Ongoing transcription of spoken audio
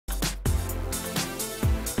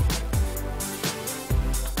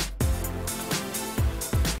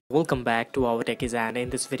Welcome back to OurTechies, and in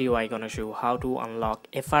this video I'm gonna show how to unlock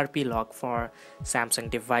FRP lock for Samsung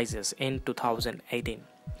devices in 2018.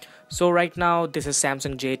 So right now this is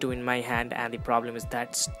Samsung J2 in my hand, and the problem is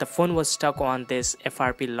that the phone was stuck on this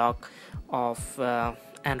FRP lock of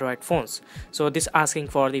Android phones. So this asking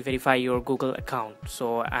for the verify your Google account,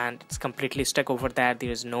 and it's completely stuck over that.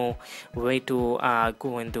 There is no way to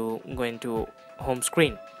go into home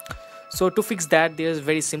screen. So to fix that, there's a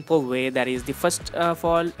very simple way. That is, the first of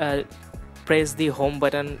all, press the home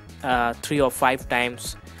button 3 or 5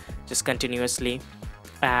 times just continuously,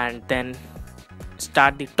 and then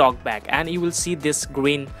start the talk back, and you will see this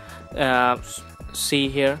green see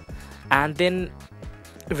here, and then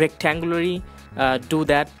rectangularly do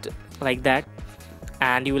that like that,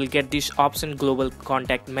 and you will get this option global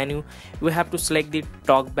contact menu. You have to select the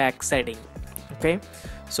talk back setting. Okay,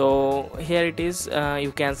 so here it is.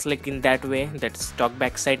 You can select in that way, that's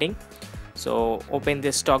talkback setting. So open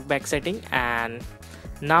this talkback setting and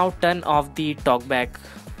now turn off the talkback.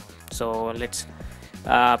 So let's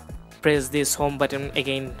press this home button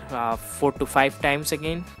again 4 to 5 times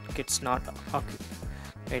again. It's not okay,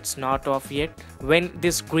 it's not off yet. When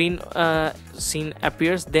this green scene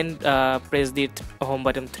appears, then press the home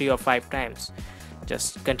button 3 or 5 times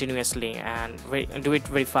just continuously, and do it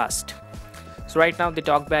very fast. So right now the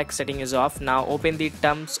talkback setting is off. Now open the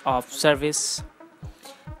terms of service,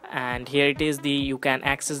 and here it is. You can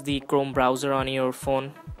access the Chrome browser on your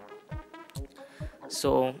phone.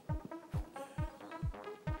 So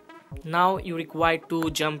now you're required to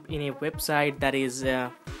jump in a website, that is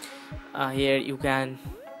here you can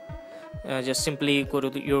just simply go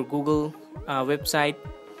to your Google website,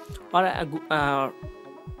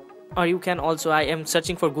 or you can also, I am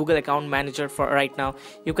searching for Google Account Manager for right now.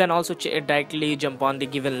 You can also directly jump on the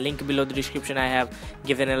given link below the description. I have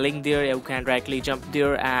given a link there. You can directly jump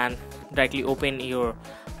there and directly open your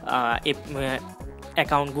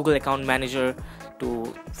Google Account Manager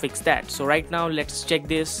to fix that. So right now let's check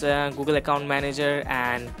this Google Account Manager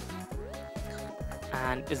and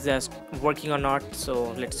is just working or not.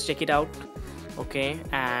 So let's check it out. Okay,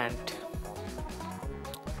 and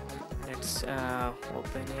let's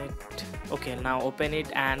open it. Okay, now open it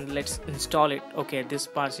and let's install it. Okay, this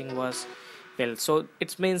parsing was failed, so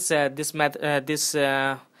it means this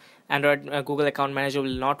Android Google Account Manager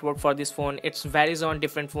will not work for this phone. It varies on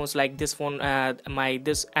different phones. Like this phone,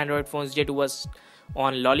 this Android phone's J2 was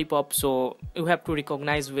on Lollipop, so you have to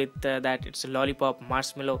recognize with that it's a Lollipop,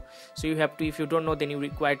 Marshmallow. So you have to, if you don't know, then you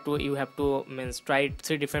have to try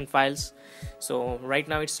 3 different files. So right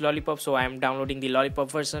now it's Lollipop, so I am downloading the Lollipop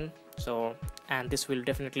version. So, and this will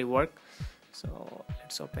definitely work. So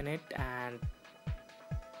let's open it, and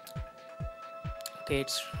okay,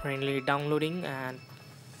 it's currently downloading and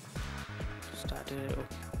started.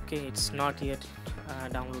 Okay, it's not yet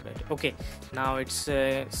downloaded. Okay, now it's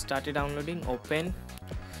started downloading. Open.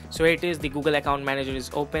 So it is, the Google Account Manager is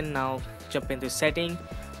open. Now jump into setting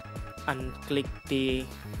and click the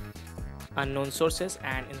unknown sources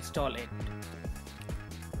and install it.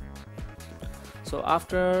 So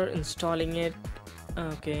after installing it,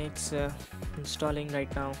 okay, it's installing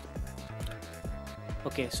right now.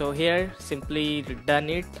 Okay, so here simply done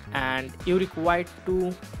it, and you required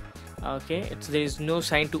to, okay, there is no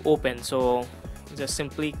sign to open, so just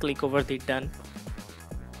simply click over the done.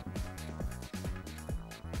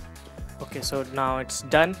 Okay, so now it's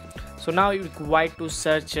done. So now you required to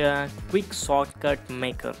search quick shortcut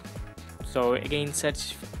maker. So again,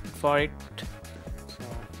 search for it.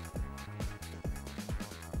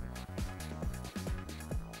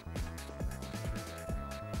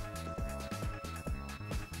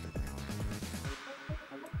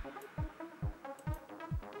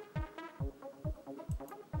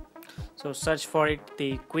 So search for it,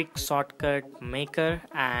 the quick shortcut maker,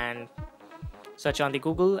 and search on the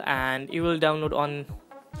Google, and you will download on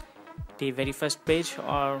the very first page,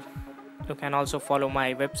 or you can also follow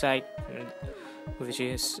my website, which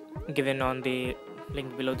is given on the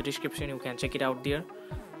link below the description. You can check it out there.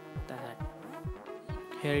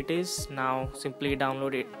 Here it is. Now simply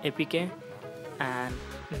download it APK and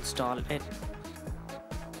install it.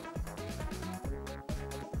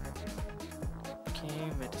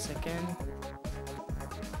 Wait a second.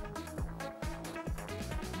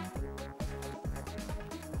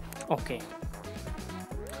 Okay,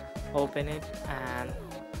 open it and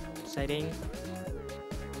setting,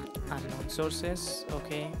 unknown sources.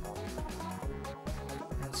 Okay,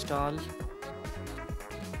 install.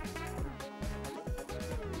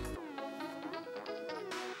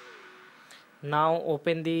 Now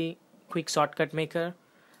open the quick shortcut maker.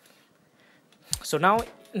 So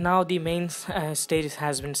now the main stage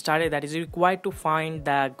has been started, that is required to find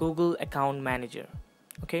the Google account manager.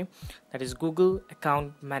 Okay, that is Google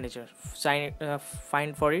account manager.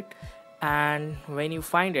 Find for it, and when you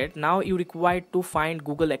find it, now you required to find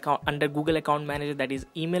Google account under Google account manager, that is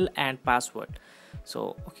email and password.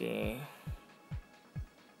 So okay,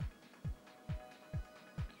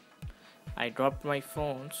 I dropped my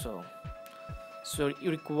phone, so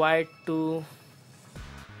you required to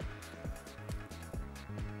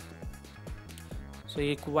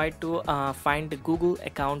find the Google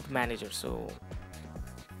account manager. So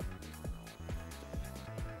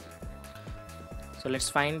let's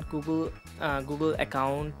find Google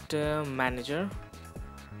account manager,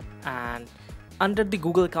 and under the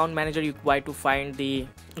Google account manager you require to find the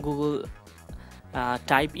Google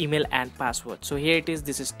type email and password. So here it is,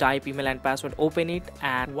 this is type email and password. Open it,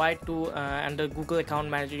 and why to under Google account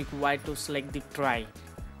manager you require to select the try.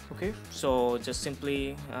 Okay, so just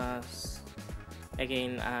simply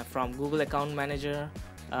again from Google account manager,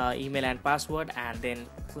 email and password, and then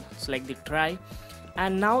select the try.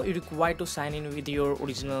 And now you require to sign in with your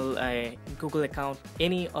original Google account,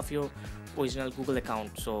 any of your original Google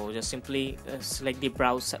account. So just simply select the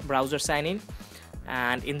browser sign in,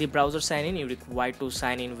 and in the browser sign in you require to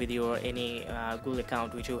sign in with your any Google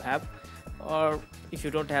account which you have, or if you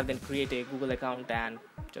don't have, then create a Google account and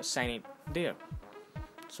just sign it there.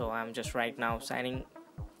 So I'm just right now signing.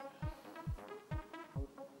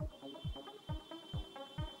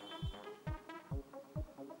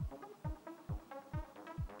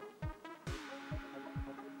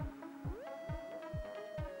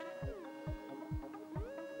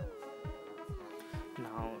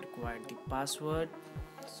 Now require the password,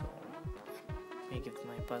 so make it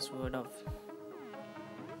my password of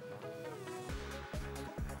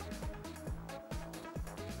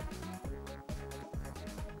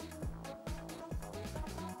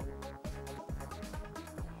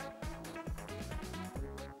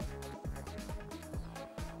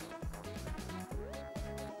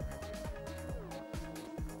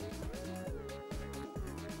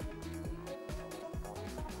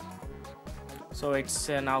so it's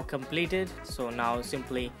now completed. So now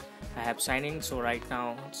simply I have signed in. So right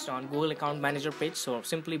now it's on Google account manager page. So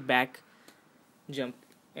simply back, jump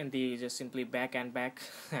in the just simply back and back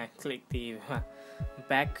click the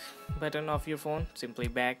back button of your phone, simply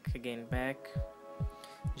back, again back,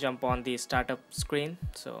 jump on the startup screen.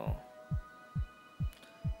 So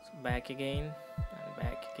back again and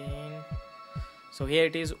back again. So here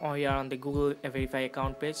it is, we are on the Google verify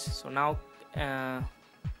account page. So now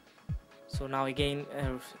again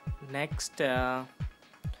next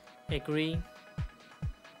agree,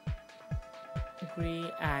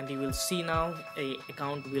 and you will see now a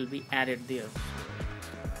account will be added there.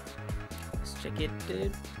 Let's check it.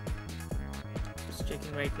 It's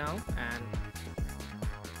checking right now, and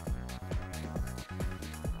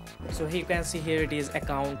so here you can see here it is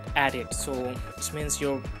account added. So it means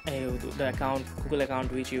your the account, Google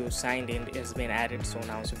account which you signed in, has been added. So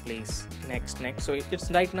now simply next. So it's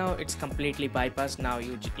right now it's completely bypassed. Now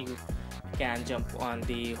you can jump on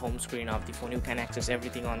the home screen of the phone. You can access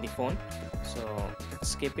everything on the phone. So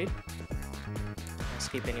skip it,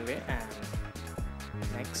 skip anyway, and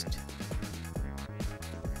next,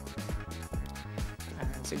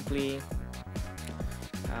 and simply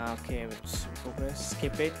okay, let's progress,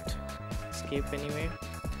 skip it, skip anyway,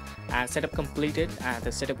 and setup completed, and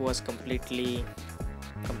the setup was completely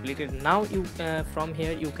completed. Now you from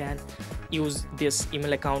here you can use this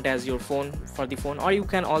email account as your phone for the phone, or you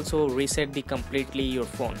can also reset the completely your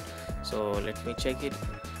phone. So let me check it,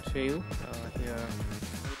 show you here.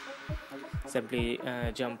 Simply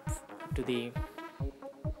jump to the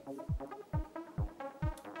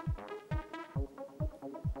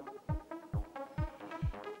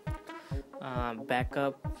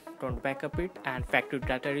backup, don't backup it, and factory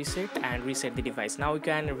data reset, and reset the device. Now you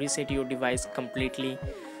can reset your device completely.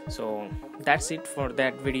 So that's it for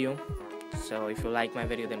that video. So if you like my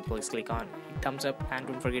video, then please click on thumbs up, and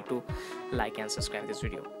don't forget to like and subscribe this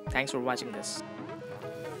video. Thanks for watching this.